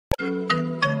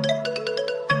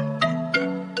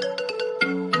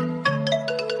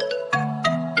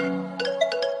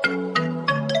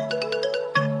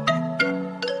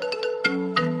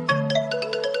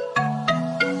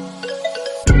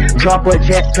Drop a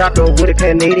jet, trapper with a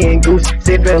Canadian goose.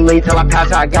 Sipping lean till I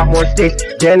pass out, I got more sticks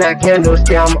than a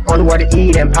candlestick. I'm on the way to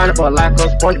eat and pineapple like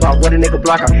a SpongeBob with a nigga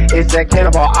blocker. It's a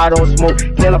cannibal, I don't smoke,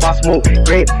 cannibal smoke.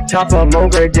 Grape, chopper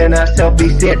longer than a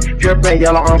selfie sit. Dripping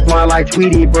yellow, I'm flying like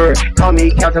Tweety Bird. Call me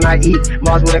Captain, I eat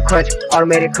Mars with a crunch,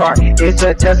 automated car. It's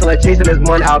a Tesla, chasing this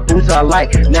money out, boost I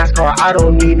like NASCAR, I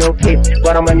don't need no cape,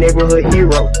 but I'm a neighborhood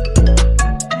hero.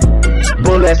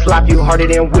 Bullet slap you harder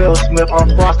than Will Smith on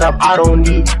frost up. I don't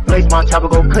need place, my chopper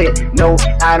go click. No,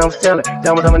 I don't sell it.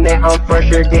 Diamonds on my neck, I'm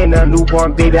fresher than a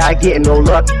newborn baby. I get no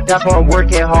luck. That's why I'm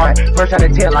working hard. First out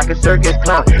of 10 like a circus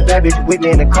clown. That bitch with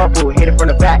me in the carpool, hit it from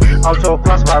the back. I'm so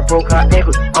crossed where I broke her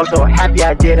ankles. I'm so happy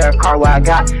I did a car where I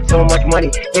got so much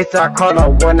money. It's our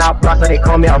Carlo, one out block, so they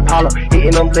call me Apollo.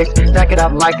 Hitting them blicks, stack it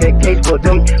up like a case full.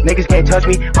 Them niggas can't touch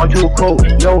me, I'm too cold.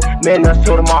 No man, that's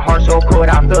shoulder, my heart so cold.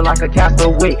 I feel like a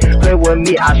castaway. Play with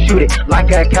me, I shoot it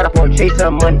like a catapult,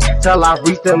 chasing money till I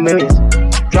reach the millions.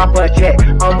 Drop a check,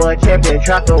 I'm a champion,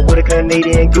 trapper with a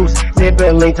Canadian goose.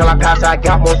 Sipping lean till I pass, I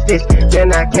got more sticks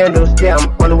than a candlestick. I'm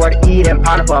on the way to eat and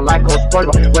pineapple like a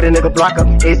SpongeBob with a nigga blocker.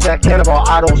 It's a cannibal,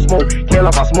 I don't smoke,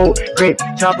 cannibal smoke. Grape,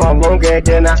 chopper longer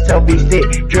than I selfie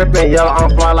sit. Dripping yellow, I'm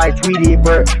flying like Tweety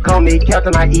Bird. Call me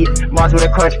Captain, I eat Mars with a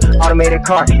crunch, automated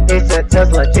car. It's a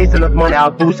Tesla, chasing the money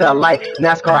out, boost I like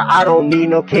NASCAR, I don't need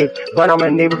no cape, but I'm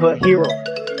a neighborhood hero.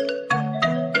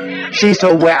 She's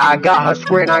so wet, I got her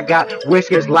squirt and I got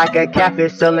whiskers like a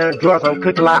catfish selling drugs. I'm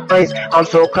cooking like ice, I'm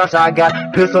so crushed, I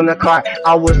got pills on the car.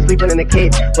 I was sleeping in the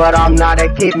cave, but I'm not a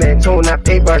caveman. Tune that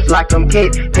papers like I'm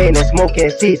cave, pain and smoking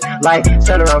seeds like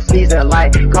center, I'm sneezing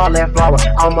like cauliflower.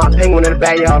 I'm my penguin in the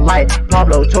backyard like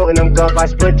Pablo, toting them guns like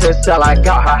Splinter Cell. I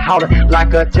got her howling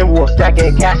like a timberwolf,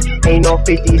 stacking cash. Ain't no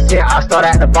 50 cent, I start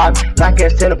at the bottom like a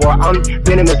centerboard. I'm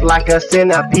venomous like a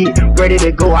centipede, ready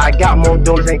to go. I got more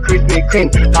donuts and Krispy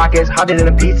Kreme pockets hotter than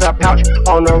a pizza pouch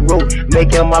on the road,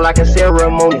 making more like a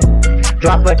ceremony.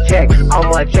 Drop a check,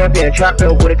 I'm a champion,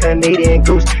 trapping with a Canadian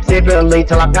goose. Sipping lean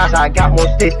till I pass, I got more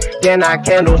sticks than a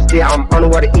candlestick. I'm on the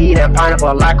way to eat and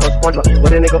pineapple like a SpongeBob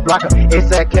with a nigga blocker.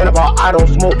 It's a cannibal, I don't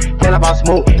smoke, cannibal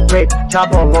smoke. Grape,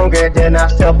 chopper longer than a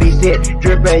selfie sit.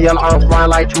 Dripping yellow, I'm flying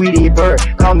like Tweety Bird.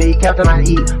 Call me Captain, I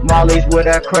eat Marley's with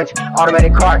a crunch,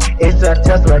 automatic car. It's a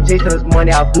Tesla, chasing this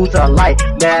money out, boost I like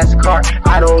NASCAR.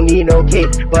 I don't need no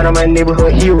cape, but I'm a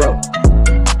neighborhood hero.